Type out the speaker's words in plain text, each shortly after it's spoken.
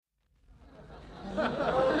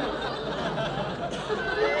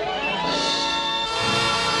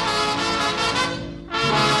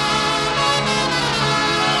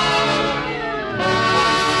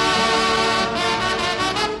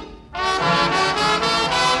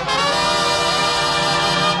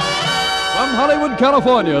Hollywood,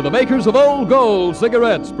 California, the makers of Old Gold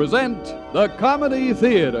cigarettes present the Comedy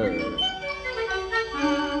Theater.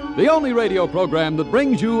 The only radio program that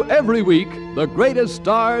brings you every week the greatest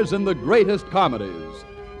stars in the greatest comedies.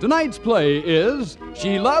 Tonight's play is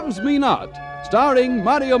She Loves Me Not, starring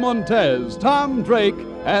Mario Montez, Tom Drake,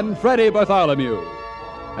 and Freddie Bartholomew.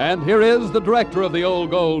 And here is the director of the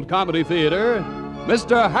Old Gold Comedy Theater,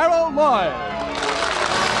 Mr. Harold Lloyd.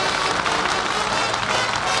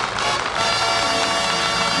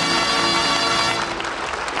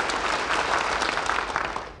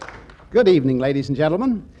 Good evening, ladies and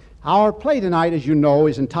gentlemen. Our play tonight, as you know,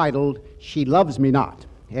 is entitled She Loves Me Not,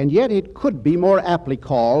 and yet it could be more aptly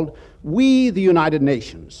called We, the United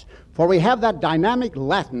Nations, for we have that dynamic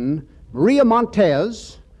Latin, Maria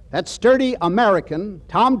Montez, that sturdy American,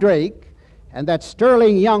 Tom Drake, and that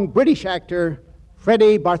sterling young British actor,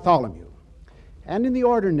 Freddie Bartholomew. And in the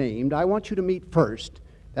order named, I want you to meet first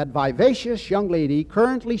that vivacious young lady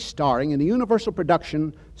currently starring in the Universal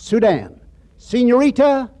production, Sudan,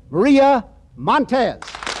 Senorita Maria Montez.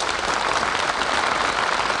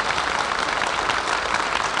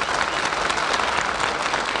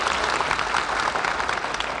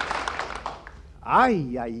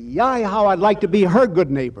 Ay, ay, ay, how I'd like to be her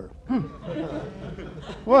good neighbor.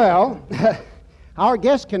 Well, our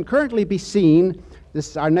guest can currently be seen, this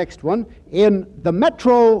is our next one, in the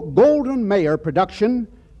Metro Golden Mayer production,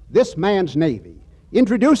 This Man's Navy.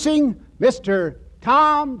 Introducing Mr.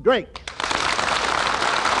 Tom Drake.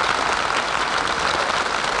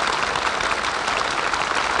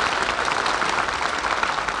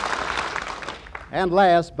 And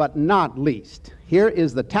last but not least, here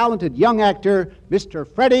is the talented young actor, Mr.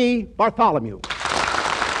 Freddie Bartholomew.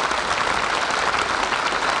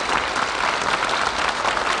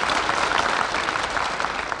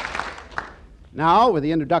 Now, with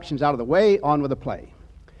the introductions out of the way, on with the play.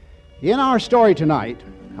 In our story tonight,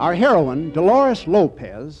 our heroine, Dolores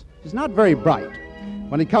Lopez, is not very bright.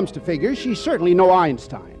 When it comes to figures, she's certainly no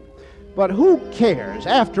Einstein. But who cares?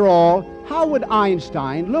 After all, how would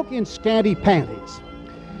Einstein look in scanty panties?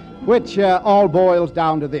 Which all boils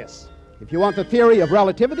down to this. If you want the theory of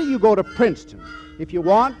relativity, you go to Princeton. If you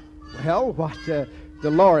want, well, what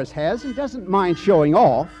Dolores has and doesn't mind showing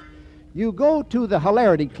off, you go to the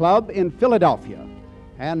Hilarity Club in Philadelphia.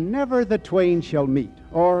 And never the twain shall meet.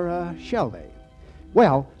 Or shall they?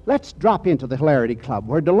 Well, let's drop into the Hilarity Club,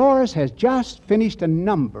 where Dolores has just finished a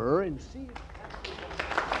number and see...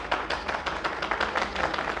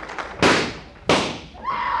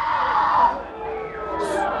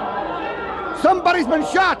 Somebody's been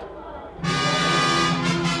shot!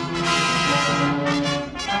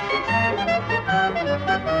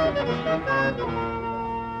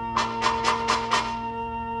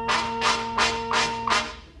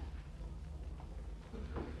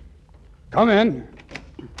 Come in.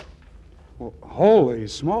 Well, holy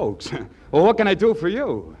smokes. Well, what can I do for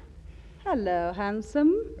you? Hello,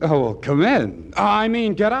 handsome. Oh, well, come in. I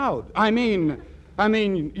mean, get out. I mean,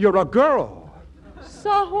 you're a girl.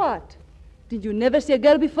 So what? Did you never see a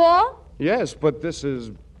girl before? Yes, but this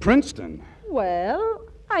is Princeton. Well,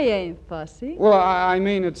 I ain't fussy. Well, I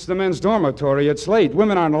mean, it's the men's dormitory. It's late.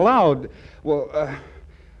 Women aren't allowed. Well,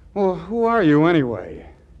 who are you anyway?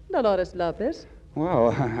 Dolores Lopez.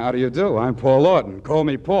 Well, how do you do? I'm Paul Lawton. Call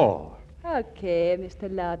me Paul. Okay,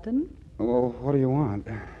 Mr. Lawton. Well, what do you want?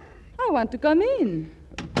 I want to come in.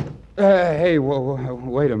 Hey,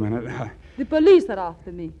 wait a minute. The police are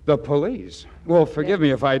after me. The police? Well, forgive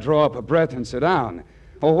me if I draw up a breath and sit down.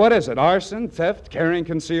 Well, what is it? Arson, theft, carrying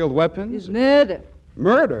concealed weapons? It's murder.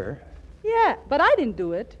 Murder? Yeah, but I didn't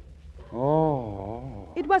do it. Oh.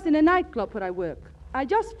 It was in a nightclub where I work. I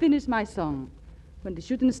just finished my song. When the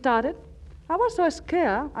shooting started, I was so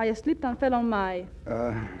scared, I slipped and fell on my...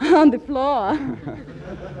 on the floor.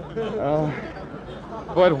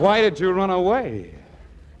 But why did you run away?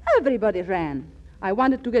 Everybody ran. I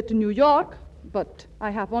wanted to get to New York, but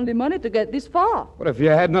I have only money to get this far. But if you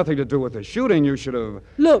had nothing to do with the shooting, you should have...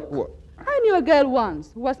 Look, I knew a girl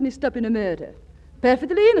once who was mixed up in a murder.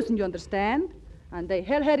 Perfectly innocent, you understand? And they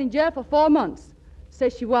held her in jail for 4 months.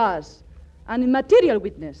 Says she was an immaterial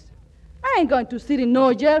witness. I ain't going to sit in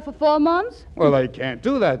no jail for 4 months. Well, they can't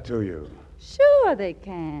do that to you. Sure they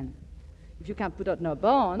can. If you can't put out no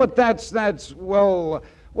bond. But that's, well,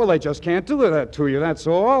 they just can't do that to you, that's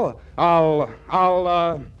all.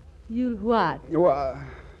 You'll what? Well,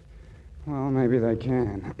 maybe they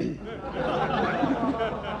can.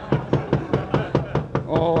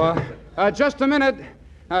 Just a minute.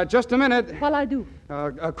 Just a minute. What'll I do?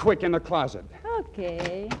 Quick, in the closet.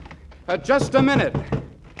 Okay. Just a minute.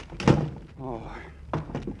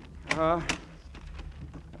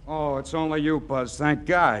 Oh, it's only you, Buzz. Thank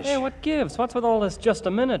gosh. Hey, what gives? What's with all this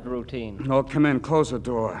just-a-minute routine? Oh, come in. Close the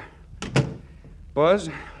door. Buzz,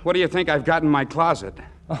 what do you think I've got in my closet?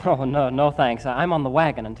 Oh, no, thanks. I'm on the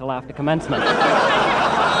wagon until after commencement.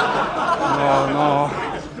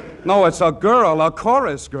 No, it's a girl, a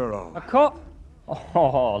chorus girl.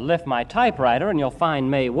 Oh, lift my typewriter and you'll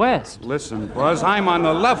find Mae West. Listen, Buzz, I'm on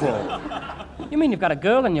the level. You mean you've got a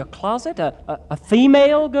girl in your closet? A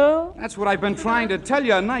female girl? That's what I've been trying to tell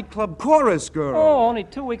you, a nightclub chorus girl. Oh, only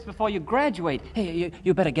 2 weeks before you graduate. Hey,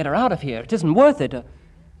 you better get her out of here. It isn't worth it.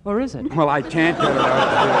 Or is it? Well, I can't get her out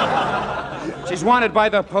of here. She's wanted by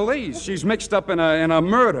the police. She's mixed up in a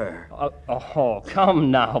murder. Oh, come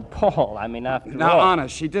now, Paul. I mean, after Now, all...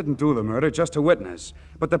 honest, she didn't do the murder, just a witness.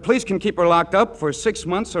 But the police can keep her locked up for 6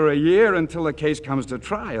 months or a year until the case comes to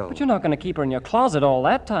trial. But you're not going to keep her in your closet all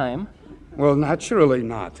that time. Well, naturally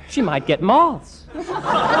not. She might get moths.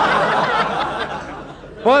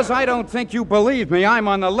 Buzz, I don't think you believe me. I'm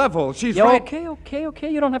on the level. She's right. Okay.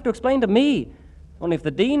 You don't have to explain to me. Only if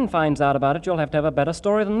the dean finds out about it, you'll have to have a better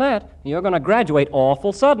story than that. You're going to graduate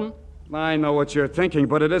awful sudden. I know what you're thinking,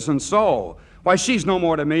 but it isn't so. Why, she's no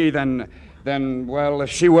more to me than well, if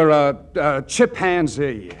she were a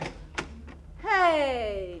chimpanzee.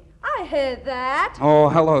 Hey, I heard that. Oh,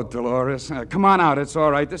 hello, Dolores. Come on out. It's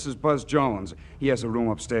all right. This is Buzz Jones. He has a room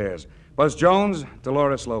upstairs. Buzz Jones,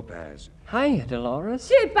 Dolores Lopez. Hiya, Dolores.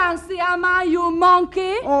 Chimpanzee, am I, you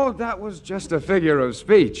monkey? Oh, that was just a figure of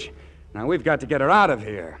speech. Now, we've got to get her out of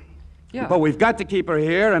here. Yeah. But we've got to keep her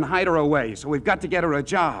here and hide her away, so we've got to get her a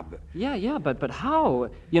job. Yeah, but how?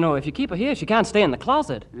 You know, if you keep her here, she can't stay in the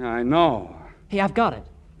closet. Yeah, I know. Hey, I've got it.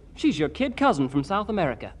 She's your kid cousin from South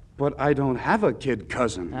America. But I don't have a kid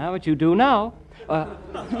cousin. But you do now.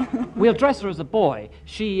 We'll dress her as a boy.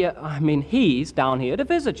 He's down here to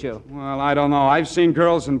visit you. Well, I don't know. I've seen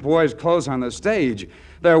girls in boys' clothes on the stage.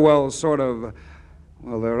 They're,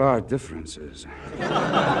 there are differences.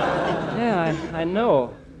 Yeah, I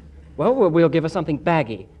know. Well, we'll give her something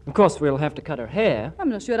baggy. Of course, we'll have to cut her hair. I'm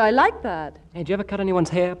not sure I like that. Hey, did you ever cut anyone's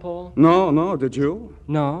hair, Paul? No, did you?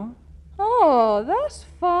 No? Oh, that's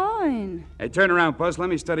fine. Hey, turn around, Buzz. Let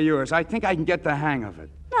me study yours. I think I can get the hang of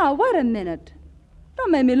it. Now, wait a minute.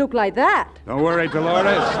 Don't make me look like that. Don't worry,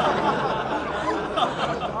 Dolores.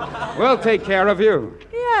 We'll take care of you.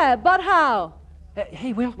 Yeah, but how?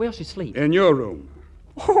 Hey, where'll she sleep? In your room.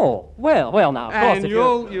 Oh, well, now, of course. And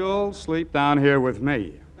you'll sleep down here with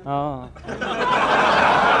me. Oh.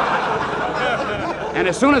 And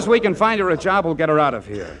as soon as we can find her a job, we'll get her out of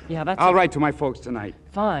here. Yeah, that's... I'll write to my folks tonight.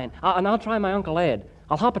 Fine. And I'll try my Uncle Ed.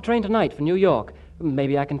 I'll hop a train tonight for New York.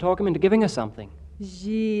 Maybe I can talk him into giving us something.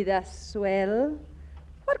 Gee, that's swell.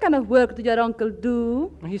 What kind of work did your uncle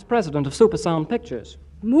do? He's president of Supersound Pictures.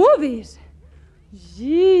 Movies?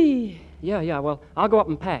 Gee. Yeah, well, I'll go up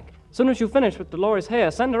and pack. As soon as you finish with Dolores' hair,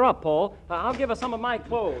 send her up, Paul. I'll give her some of my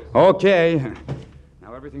clothes. Okay.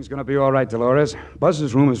 Now, everything's going to be all right, Dolores.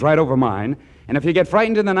 Buzz's room is right over mine. And if you get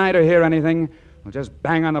frightened in the night or hear anything, we'll just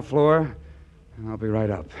bang on the floor, and I'll be right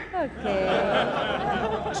up.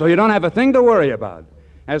 Okay. So you don't have a thing to worry about.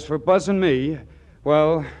 As for Buzz and me,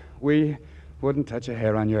 well, we wouldn't touch a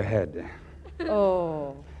hair on your head.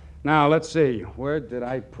 Oh. Now, let's see. Where did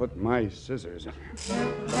I put my scissors?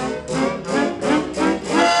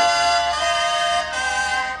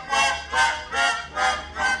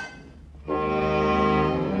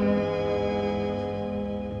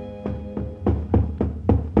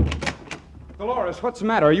 Dolores, what's the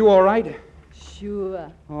matter? Are you all right?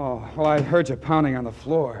 Sure. Oh, well, I heard you pounding on the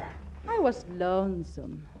floor. I was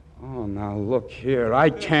lonesome. Oh, now, look here.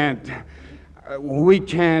 I can't. We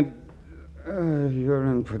can't. You're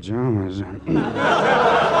in pajamas.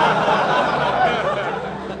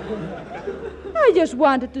 I just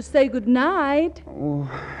wanted to say good night. Oh,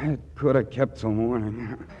 it could have kept till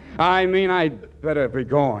morning. I mean, I'd better be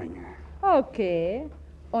going. Okay.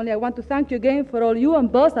 Only I want to thank you again for all you and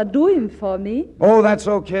Buzz are doing for me. Oh, that's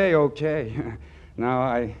okay. Now,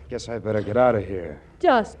 I guess I better get out of here.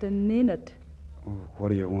 Just a minute. Oh, what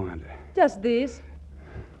do you want? Just this.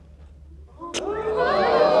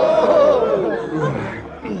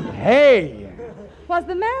 Hey! What's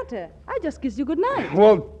the matter? I just kissed you good night.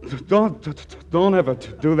 Well, don't ever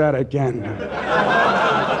do that again.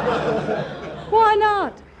 Why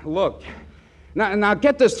not? Look, now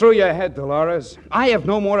get this through your head, Dolores. I have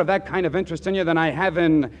no more of that kind of interest in you than I have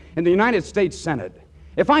in the United States Senate.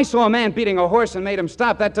 If I saw a man beating a horse and made him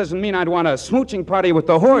stop, that doesn't mean I'd want a smooching party with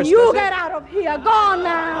the horse. You get out of here. Go on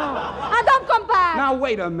now. And don't come back. Now,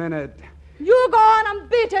 wait a minute. You go on and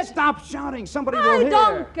beat it. Stop shouting. Somebody will I hear.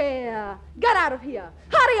 don't care. Get out of here.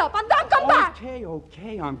 Hurry up and don't come back.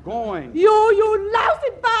 Okay, I'm going. You lousy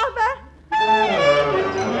barber.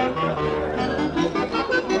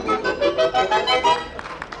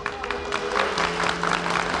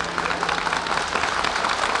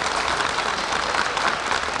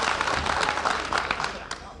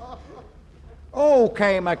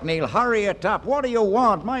 Okay, McNeil, hurry it up. What do you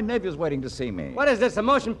want? My nephew's waiting to see me. What is this, a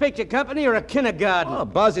motion picture company or a kindergarten? Oh,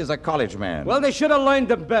 Buzz is a college man. Well, they should have learned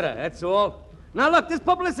them better, that's all. Now, look, this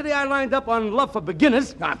publicity I lined up on Love for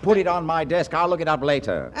Beginners. Put it on my desk. I'll look it up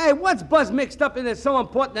later. Hey, what's Buzz mixed up in that's so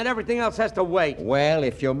important that everything else has to wait? Well,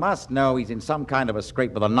 if you must know, he's in some kind of a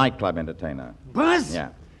scrape with a nightclub entertainer. Buzz? Yeah.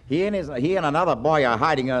 He and another boy are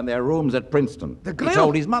hiding her in their rooms at Princeton. The He girl?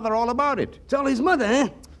 told his mother all about it. Tell his mother, huh?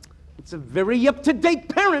 It's a very up-to-date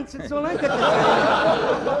parents. That's all I got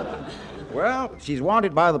to say. Well, she's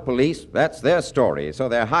wanted by the police. That's their story. So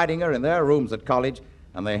they're hiding her in their rooms at college,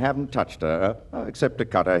 and they haven't touched her, except to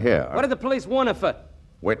cut her hair. What did the police want her for?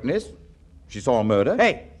 Witness? She saw a murder.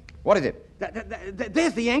 Hey. What is it?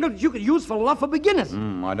 There's the angle that you could use for Love for Beginners.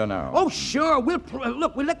 I don't know. Oh, sure. We'll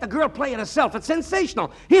let the girl play it herself. It's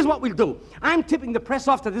sensational. Here's what we'll do. I'm tipping the press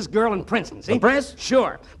off to this girl in Princeton, see? The press?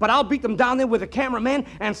 Sure. But I'll beat them down there with a cameraman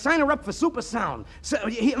and sign her up for super sound. So,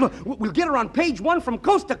 look, we'll get her on page 1 from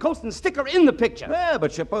coast to coast and stick her in the picture. Yeah,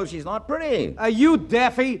 but suppose she's not pretty. Are you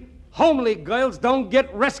daffy? Homely girls don't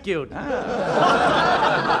get rescued.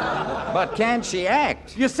 But can she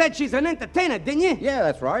act? You said she's an entertainer, didn't you? Yeah,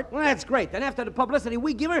 that's right. Well, that's great. Then after the publicity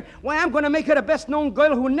we give her, why, I'm going to make her the best-known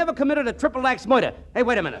girl who never committed a triple axe murder. Hey,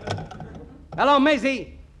 wait a minute. Hello,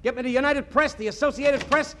 Maisie. Get me the United Press, the Associated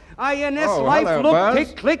Press, INS, Life, hello, Look, Buzz.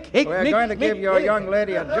 Tick, Click, Hick, We're Nick, going to give Nick, your Nick. young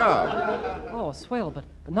lady a job. Oh, swell, but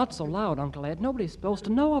not so loud, Uncle Ed. Nobody's supposed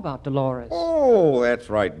to know about Dolores. Oh, that's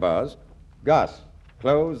right, Buzz. Gus,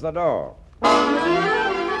 close the door.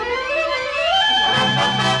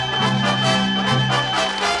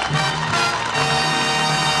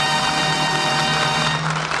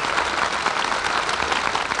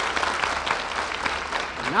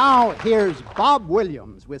 Now, here's Bob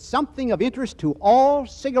Williams with something of interest to all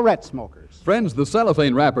cigarette smokers. Friends, the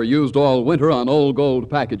cellophane wrapper used all winter on Old Gold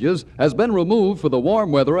packages has been removed for the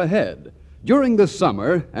warm weather ahead. During this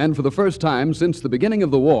summer, and for the first time since the beginning of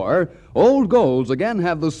the war, Old Golds again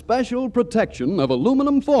have the special protection of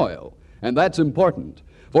aluminum foil. And that's important,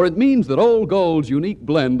 for it means that Old Gold's unique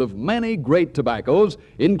blend of many great tobaccos,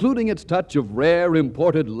 including its touch of rare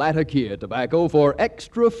imported Latakia tobacco for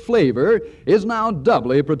extra flavor, is now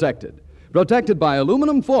doubly protected. Protected by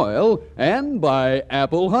aluminum foil and by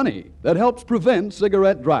apple honey that helps prevent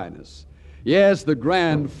cigarette dryness. Yes, the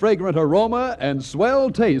grand, fragrant aroma and swell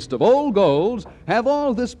taste of Old Golds have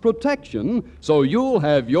all this protection, so you'll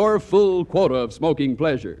have your full quota of smoking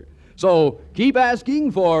pleasure. So keep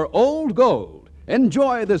asking for Old Gold.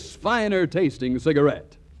 Enjoy this finer tasting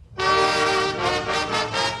cigarette.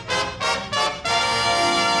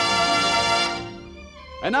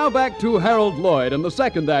 And now back to Harold Lloyd and the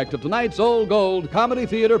second act of tonight's Old Gold Comedy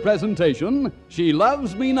Theater presentation, She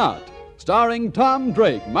Loves Me Not, starring Tom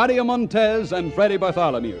Drake, Mario Montez, and Freddie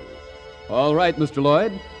Bartholomew. All right, Mr.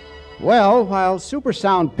 Lloyd. Well, while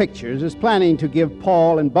Supersound Pictures is planning to give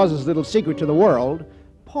Paul and Buzz's little secret to the world,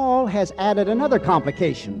 Paul has added another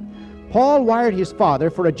complication. Paul wired his father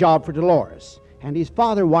for a job for Dolores, and his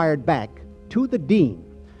father wired back to the dean.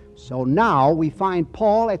 So now we find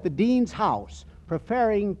Paul at the dean's house,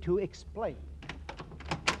 preparing to explain.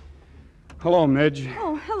 Hello, Midge.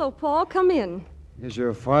 Oh, hello, Paul. Come in. Is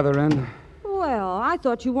your father in? Well, I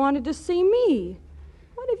thought you wanted to see me.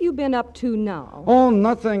 What have you been up to now? Oh,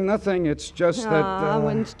 nothing. It's just that.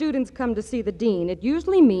 When students come to see the dean, it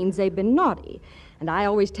usually means they've been naughty. And I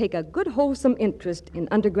always take a good, wholesome interest in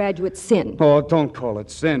undergraduate sin. Oh, don't call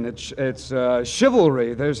it sin. It's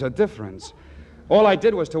chivalry. There's a difference. All I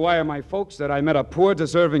did was to wire my folks that I met a poor,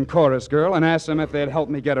 deserving chorus girl and asked them if they'd help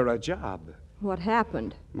me get her a job. What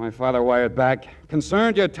happened? My father wired back,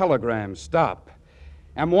 concerned your telegram, stop.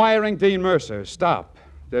 Am wiring Dean Mercer, stop.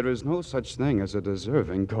 There is no such thing as a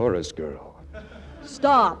deserving chorus girl.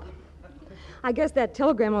 Stop. I guess that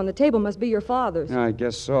telegram on the table must be your father's. I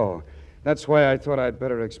guess so. That's why I thought I'd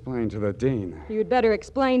better explain to the dean. You'd better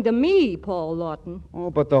explain to me, Paul Lawton.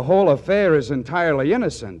 Oh, but the whole affair is entirely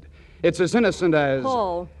innocent. It's as innocent as...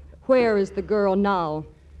 Paul, where is the girl now?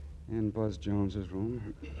 In Buzz Jones's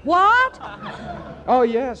room. What? Oh,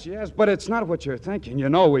 yes, but it's not what you're thinking. You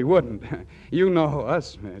know we wouldn't. You know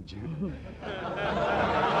us, Midge.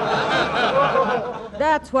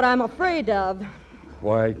 That's what I'm afraid of.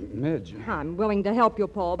 Why, Midge. I'm willing to help you,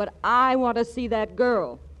 Paul, but I want to see that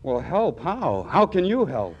girl. Well, help? How? How can you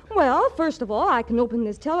help? Well, first of all, I can open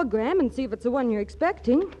this telegram and see if it's the one you're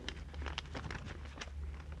expecting.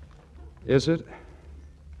 Is it?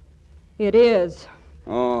 It is.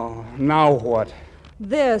 Oh, now what?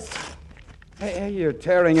 This. Hey, you're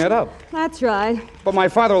tearing it up. That's right. But my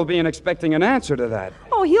father will be expecting an answer to that.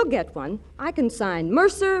 Oh, he'll get one. I can sign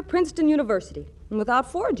Mercer, Princeton University, and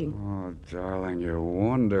without forging. Oh, darling, you're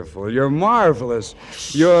wonderful. You're marvelous.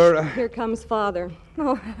 You're... Here comes Father.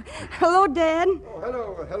 Oh, hello, Dad.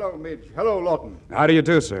 Oh, hello, Midge. Hello, Lawton. How do you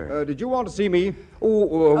do, sir? Did you want to see me?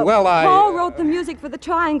 Well, I... Paul wrote the music for the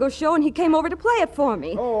Triangle Show, and he came over to play it for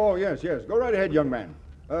me. Oh, yes. Go right ahead, young man.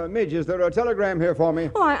 Midge, is there a telegram here for me?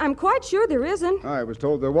 Oh, I'm quite sure there isn't. I was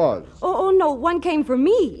told there was. Oh, no, one came for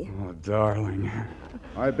me. Oh, darling.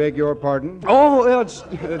 I beg your pardon? Oh, it's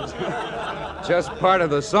just part of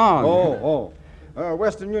the song.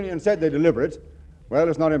 Western Union said they deliver it. Well,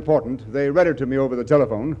 it's not important. They read it to me over the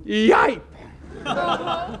telephone. Yipe!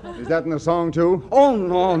 Is that in the song, too? Oh,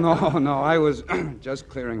 no. I was just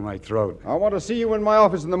clearing my throat. I want to see you in my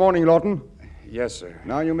office in the morning, Lawton. Yes, sir.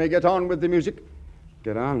 Now you may get on with the music.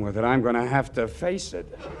 Get on with it. I'm going to have to face it.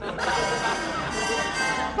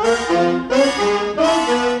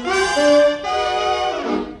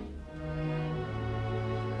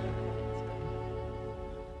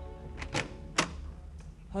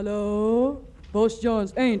 Hello? Boss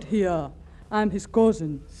Jones ain't here. I'm his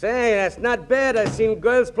cousin. Say, that's not bad. I've seen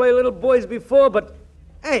girls play little boys before, but...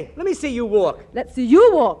 Hey, let me see you walk. Let's see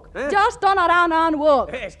you walk. Huh? Just turn around and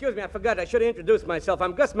walk. Hey, excuse me, I forgot. I should have introduced myself.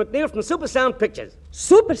 I'm Gus McNeil from Super Sound Pictures.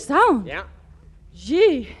 Super sound? Yeah.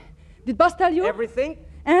 Gee. Did Boss tell you? Everything?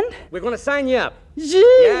 And? We're going to sign you up.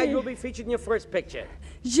 Gee. Yeah, you'll be featured in your first picture.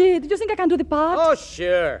 Gee, did you think I can do the part? Oh,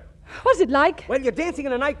 sure. What's it like? Well, you're dancing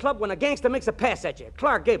in a nightclub when a gangster makes a pass at you.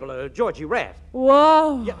 Clark Gable or Georgie Raft.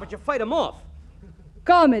 Wow. Yeah, but you fight him off.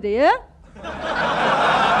 Comedy, eh?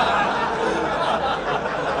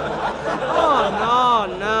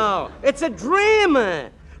 Oh, no. It's a drama.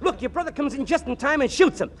 Look, your brother comes in just in time and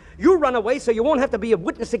shoots him. You run away so you won't have to be a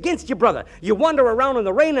witness against your brother. You wander around in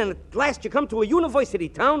the rain, and at last you come to a university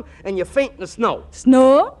town, and you faint in the snow.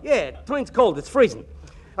 Snow? Yeah, it turns cold. It's freezing.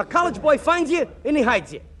 A college boy finds you, and he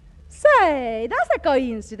hides you. Say, that's a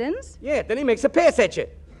coincidence. Yeah, then he makes a pass at you.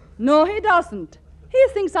 No, he doesn't. He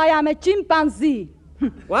thinks I am a chimpanzee.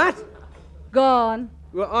 What? Gone.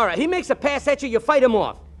 Well, all right, he makes a pass at you, you fight him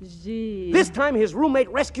off. Gee. This time his roommate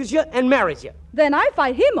rescues you and marries you. Then I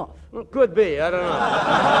fight him off. Well, could be, I don't know.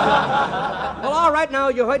 Well, all right, now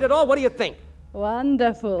you heard it all. What do you think?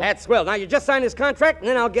 Wonderful. That's swell. Now you just sign this contract, and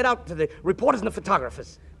then I'll get out to the reporters and the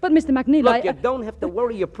photographers. But, Mr. McNeil, Look, you don't have to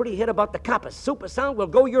worry your pretty head about the coppers. Super Sound will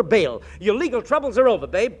go your bail. Your legal troubles are over,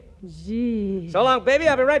 babe. Gee. So long, baby.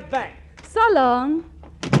 I'll be right back. So long.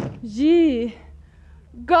 Gee.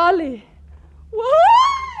 Golly.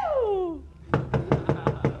 Woo!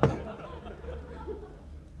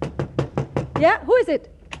 Yeah, who is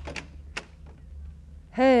it?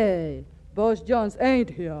 Hey, Boss Jones ain't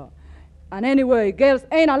here. And anyway, girls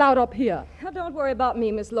ain't allowed up here. Now, don't worry about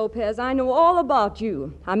me, Miss Lopez. I know all about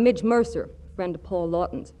you. I'm Midge Mercer, friend of Paul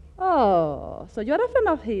Lawton's. Oh, so you're a friend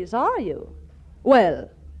of his, are you? Well,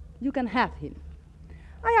 you can have him.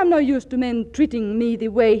 I am no use to men treating me the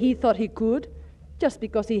way he thought he could, just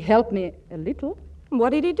because he helped me a little.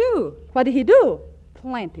 What did he do? What did he do?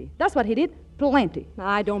 Plenty. That's what he did. Plenty.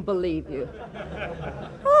 I don't believe you.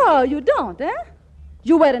 Oh, you don't, eh?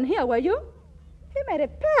 You weren't here, were you? He made a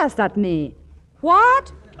pass at me.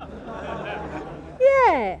 What?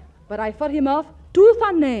 Yeah, but I fought him off tooth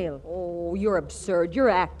and nail. Oh, you're absurd. You're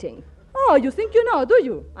acting. Oh, you think you know, do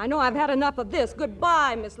you? I know I've had enough of this.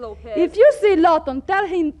 Goodbye, Miss Lopez. If you see Lawton, tell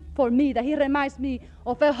him for me that he reminds me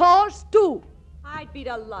of a horse, too. I'd be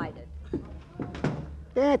delighted.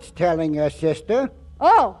 That's telling your sister.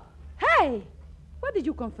 Oh, hey! Where did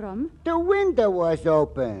you come from? The window was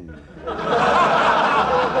open.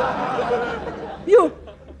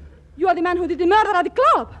 You are the man who did the murder at the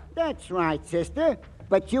club. That's right, sister.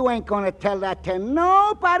 But you ain't gonna tell that to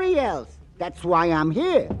nobody else. That's why I'm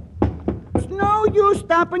here. It's no use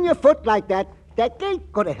stomping your foot like that. That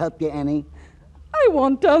ain't gonna help you any. I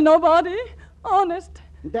won't tell nobody. Honest.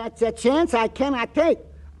 That's a chance I cannot take.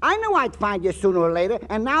 I knew I'd find you sooner or later,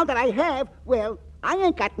 and now that I have, well, I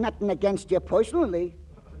ain't got nothing against you personally.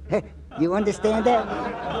 You understand that?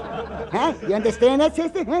 Huh? You understand that,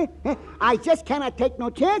 sister? Huh? I just cannot take no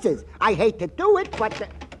chances. I hate to do it, but...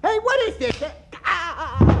 Hey, what is this?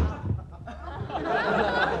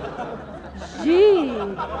 Gee.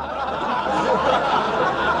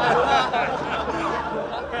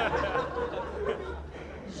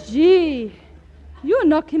 Gee. You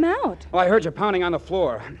know knock him out? Oh, I heard you pounding on the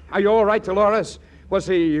floor. Are you all right, Dolores? Was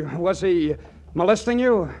he molesting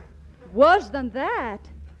you? Worse than that.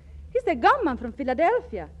 He's the gunman from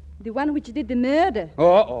Philadelphia, the one which did the murder.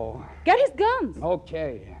 Uh-oh. Get his guns.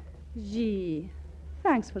 Okay. Gee,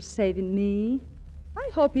 thanks for saving me. I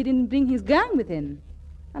hope he didn't bring his gang with him.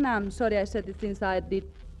 And I'm sorry I said the things I did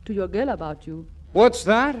to your girl about you. What's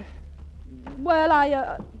that? Well,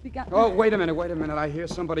 I began... Oh, wait a minute. I hear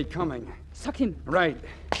somebody coming. Suck him. Right.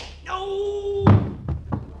 No!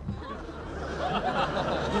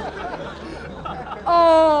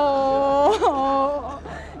 Oh,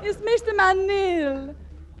 it's Mr. Manil.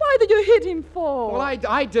 Why did you hit him for? Well,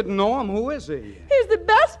 I didn't know him. Who is he? He's the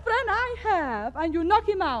best friend I have, and you knock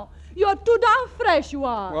him out. You're too darn fresh, you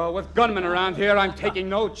are. Well, with gunmen around here, I'm taking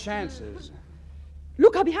no chances.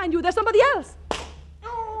 Look up behind you. There's somebody else.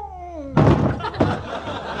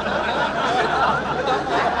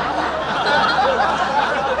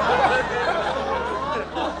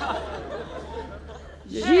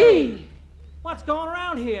 Gee. What's going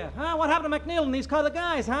around here? Huh? What happened to McNeil and these other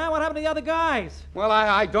guys, huh? What happened to the other guys? Well,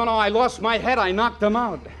 I don't know. I lost my head. I knocked them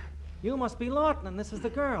out. You must be Lawton, and this is the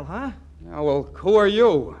girl, huh? Yeah, well, who are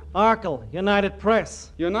you? Arkle, United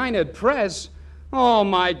Press. United Press? Oh,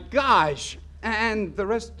 my gosh. And the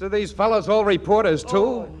rest of these fellows all reporters, too?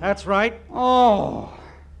 Oh, that's right. Oh.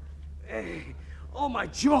 Oh, my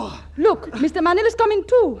jaw. Look, Mr. Manil is coming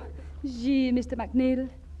too. Gee, Mr. McNeil,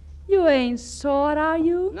 you ain't sore, are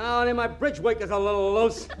you? No, only my bridge weight is a little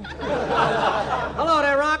loose. Hello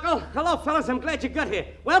there, Arkle. Hello, fellas. I'm glad you got here.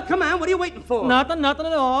 Well, come on. What are you waiting for? Nothing at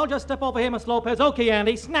all. Just step over here, Miss Lopez. Okay,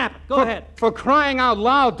 Andy, snap it. Go ahead. For crying out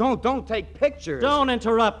loud, don't take pictures. Don't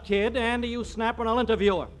interrupt, kid. Andy, you snap and I'll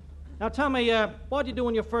interview her. Now, tell me, what'd you do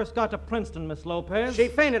when you first got to Princeton, Miss Lopez? She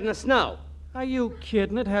fainted in the snow. Are you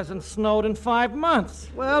kidding? It hasn't snowed in 5 months.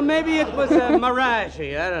 Well, maybe it was a mirage.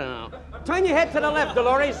 I don't know. Turn your head to the left,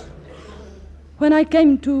 Dolores. When I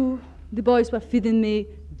came to, the boys were feeding me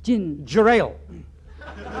gin. Jarale.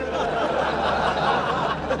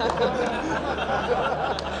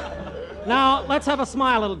 Now, let's have a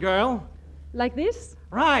smile, little girl. Like this?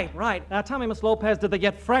 Right. Now, tell me, Miss Lopez, did they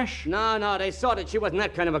get fresh? No, they saw that she wasn't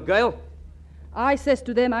that kind of a girl. I says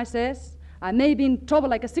to them, I may be in trouble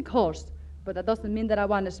like a sick horse, but that doesn't mean that I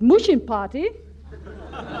want a smooshing party.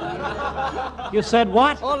 You said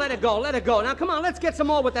what? Oh, let it go. Now, come on, let's get some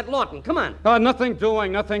more with that Lawton. Come on. Nothing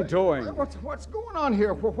doing. What's going on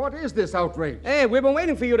here? What is this outrage? Hey, we've been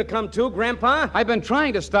waiting for you to come too, Grandpa. I've been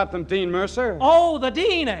trying to stop them, Dean Mercer. Oh, the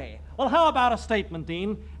Dean, eh? Well, how about a statement,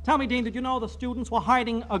 Dean? Tell me, Dean, did you know the students were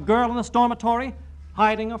hiding a girl in the dormitory?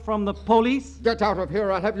 Hiding her from the police? Get out of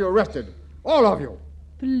here. I'll have you arrested. All of you.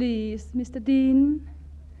 Please, Mr. Dean.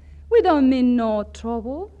 We don't mean no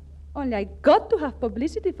trouble. Only I got to have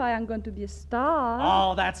publicity if I am going to be a star.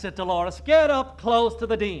 Oh, that's it, Dolores. Get up close to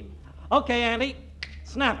the Dean. Okay, Andy.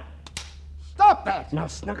 Snap it. Stop that. Now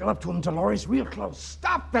snuggle up to him, Dolores, real close.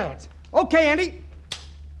 Stop that. Okay, Andy.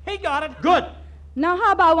 He got it. Good. Now,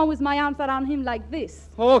 how about one with my arms around him like this?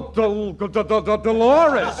 Oh, Dolores. Will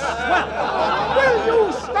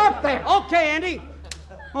you stop that? Okay, Andy.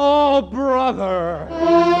 Oh, brother.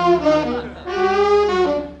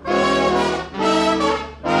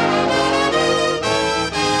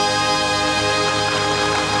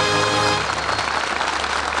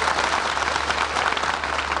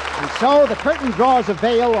 And so the curtain draws a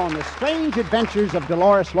veil on the strange adventures of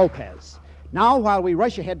Dolores Lopez. Now, while we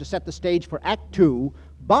rush ahead to set the stage for Act Two,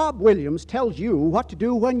 Bob Williams tells you what to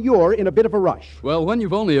do when you're in a bit of a rush. Well, when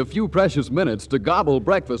you've only a few precious minutes to gobble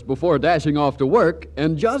breakfast before dashing off to work,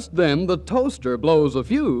 and just then the toaster blows a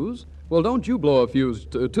fuse, well, don't you blow a fuse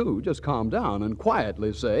too. Just calm down and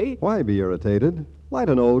quietly say, "Why be irritated? Light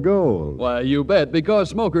an Old Gold." Why, you bet, because,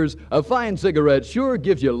 smokers, a fine cigarette sure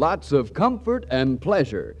gives you lots of comfort and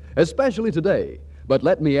pleasure, especially today. But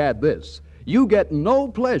let me add this. You get no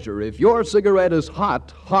pleasure if your cigarette is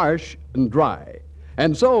hot, harsh, and dry.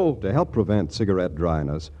 And so, to help prevent cigarette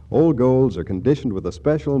dryness, Old Golds are conditioned with a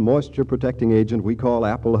special moisture-protecting agent we call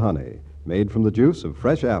apple honey, made from the juice of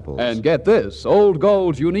fresh apples. And get this, Old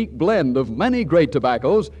Gold's unique blend of many great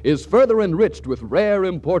tobaccos is further enriched with rare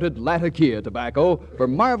imported Latakia tobacco for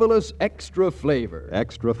marvelous extra flavor.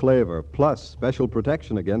 Extra flavor, plus special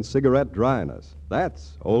protection against cigarette dryness.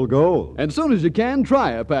 That's Old Gold. And soon as you can,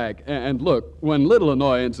 try a pack. And look, when little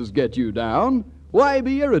annoyances get you down, why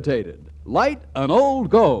be irritated? Light an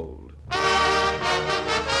Old Gold.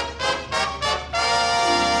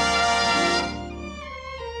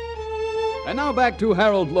 And now back to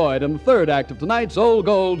Harold Lloyd and the third act of tonight's Old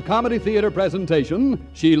Gold Comedy Theater presentation,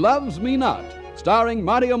 She Loves Me Not, starring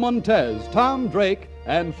Mario Montez, Tom Drake,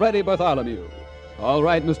 and Freddie Bartholomew. All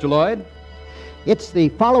right, Mr. Lloyd. It's the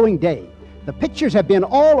following day. The pictures have been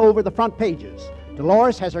all over the front pages.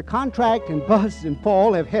 Dolores has her contract, and Buzz and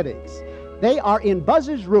Paul have headaches. They are in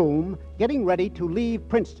Buzz's room getting ready to leave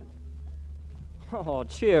Princeton. Oh,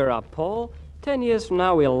 cheer up, Paul. 10 years from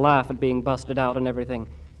now, we'll laugh at being busted out and everything.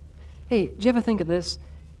 Hey, did you ever think of this?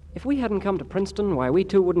 If we hadn't come to Princeton, why, we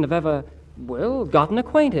two wouldn't have ever, well, gotten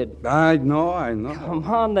acquainted. I know. Come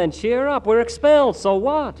on, then, cheer up. We're expelled, so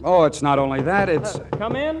what? Oh, it's not only that, it's...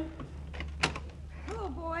 Come in. Hello,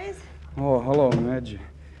 boys. Oh, hello, Midge.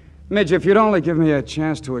 Midge, if you'd only give me a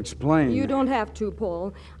chance to explain. You don't have to,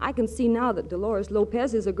 Paul. I can see now that Dolores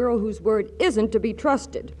Lopez is a girl whose word isn't to be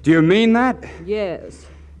trusted. Do you mean that? Yes.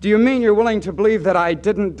 Do you mean you're willing to believe that I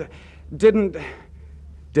didn't?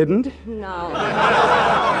 No.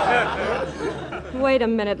 Wait a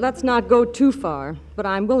minute. Let's not go too far. But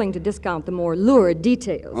I'm willing to discount the more lurid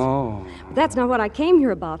details. Oh. But that's not what I came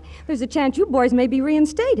here about. There's a chance you boys may be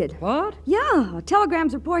reinstated. What? Yeah.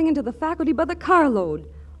 Telegrams are pouring into the faculty by the carload.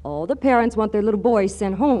 All the parents want their little boys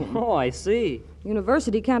sent home. Oh, I see.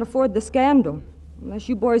 University can't afford the scandal. Unless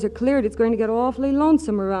you boys are cleared, it's going to get awfully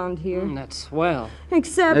lonesome around here. That's swell.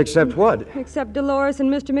 Except what? Except Dolores and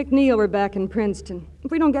Mr. McNeil are back in Princeton.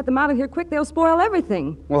 If we don't get them out of here quick, they'll spoil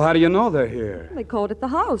everything. Well, how do you know they're here? They called at the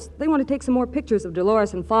house. They want to take some more pictures of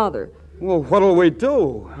Dolores and Father. Well, what'll we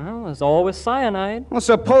do? Well, there's always cyanide. Well,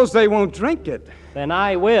 suppose they won't drink it. Then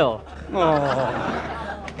I will.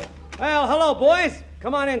 Oh. Well, hello, boys.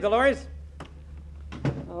 Come on in, Dolores.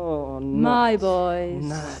 Oh, nuts. My boys.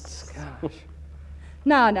 Nuts, gosh.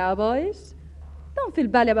 Now, boys. Don't feel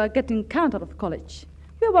badly about getting kicked out of college.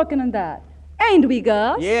 We're working on that. Ain't we,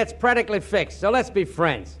 Gus? Yeah, it's practically fixed, so let's be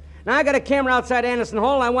friends. Now, I got a camera outside Anderson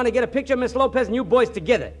Hall, and I want to get a picture of Miss Lopez and you boys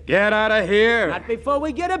together. Get out of here. Not before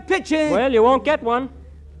we get a picture. Well, you won't get one.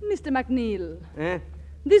 Mr. McNeil. Eh?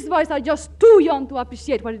 These boys are just too young to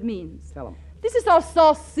appreciate what it means. Tell them. This is all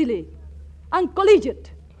so silly and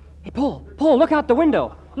collegiate. Hey, Paul, look out the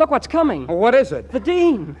window. Look what's coming. What is it? The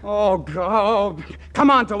dean. Oh, God. Come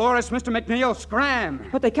on, Dolores. Mr. McNeil, scram.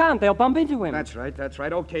 But they can't. They'll bump into him. That's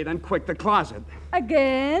right. Okay, then quick, the closet.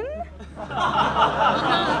 Again?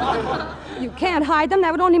 You can't hide them.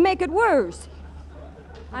 That would only make it worse.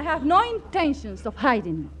 I have no intentions of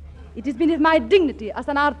hiding. It is beneath my dignity as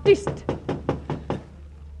an artist.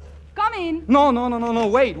 Come in. No.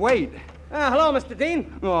 Wait. Hello, Mr.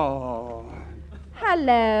 Dean. Oh.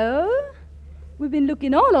 Hello. We've been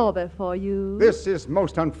looking all over for you. This is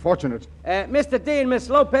most unfortunate. Mr. Dean, Miss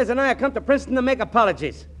Lopez and I have come to Princeton to make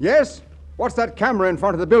apologies. Yes? What's that camera in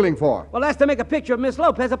front of the building for? Well, that's to make a picture of Miss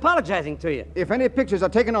Lopez apologizing to you. If any pictures are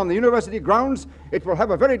taken on the university grounds, it will have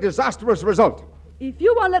a very disastrous result. If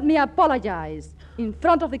you won't let me apologize in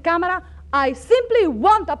front of the camera, I simply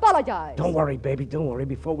won't apologize. Don't worry, baby, don't worry.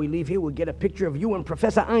 Before we leave here, we'll get a picture of you and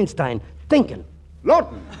Professor Einstein thinking.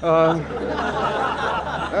 Lawton!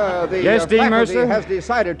 Yes, Dean faculty Mercer? has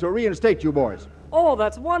decided to reinstate you boys. Oh,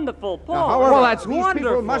 that's wonderful, Paul. Now, however, Well, that's these wonderful.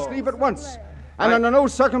 people must leave at once. And under no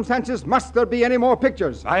circumstances must there be any more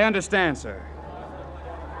pictures. I understand, sir.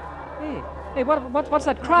 Hey, what's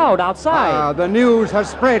that crowd outside? The news has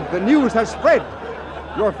spread.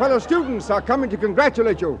 Your fellow students are coming to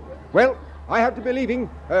congratulate you. Well, I have to be leaving.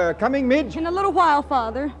 Coming, Midge? In a little while,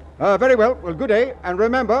 Father. Very well. Well, good day. And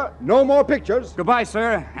remember, no more pictures. Goodbye,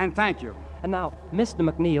 sir, and thank you. And now, Mr.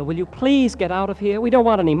 McNeil, will you please get out of here? We don't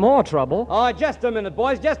want any more trouble. Oh, just a minute,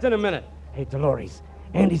 boys, just in a minute. Hey, Dolores,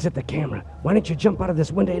 Andy's at the camera. Why don't you jump out of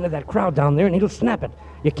this window into that crowd down there and he'll snap it.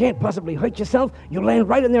 You can't possibly hurt yourself. You'll land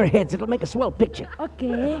right in their heads. It'll make a swell picture.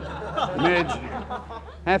 Okay. Midge,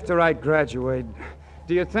 after I graduate,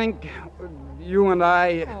 do you think you and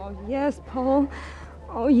I... Oh, yes, Paul.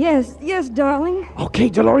 Oh, yes, darling. Okay,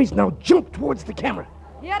 Dolores, now jump towards the camera.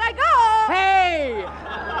 Here I go. Hey!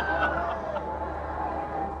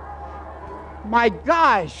 My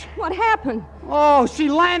gosh! What happened? Oh, she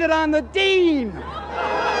landed on the dean!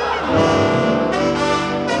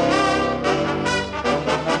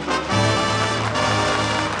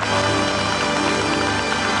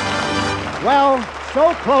 Well,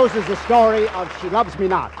 so closes the story of She Loves Me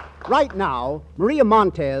Not. Right now, Maria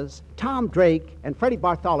Montez, Tom Drake, and Freddie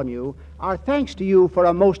Bartholomew are thanks to you for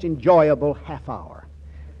a most enjoyable half hour.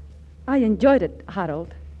 I enjoyed it,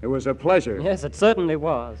 Harold. It was a pleasure. Yes, it certainly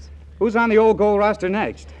was. Who's on the old gold roster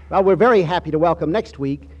next? Well, we're very happy to welcome next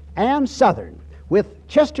week Ann Southern with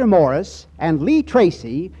Chester Morris and Lee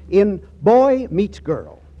Tracy in Boy Meets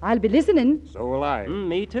Girl. I'll be listening. So will I.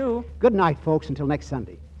 Me too. Good night, folks, until next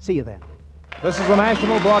Sunday. See you then. This is the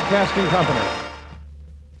National Broadcasting Company.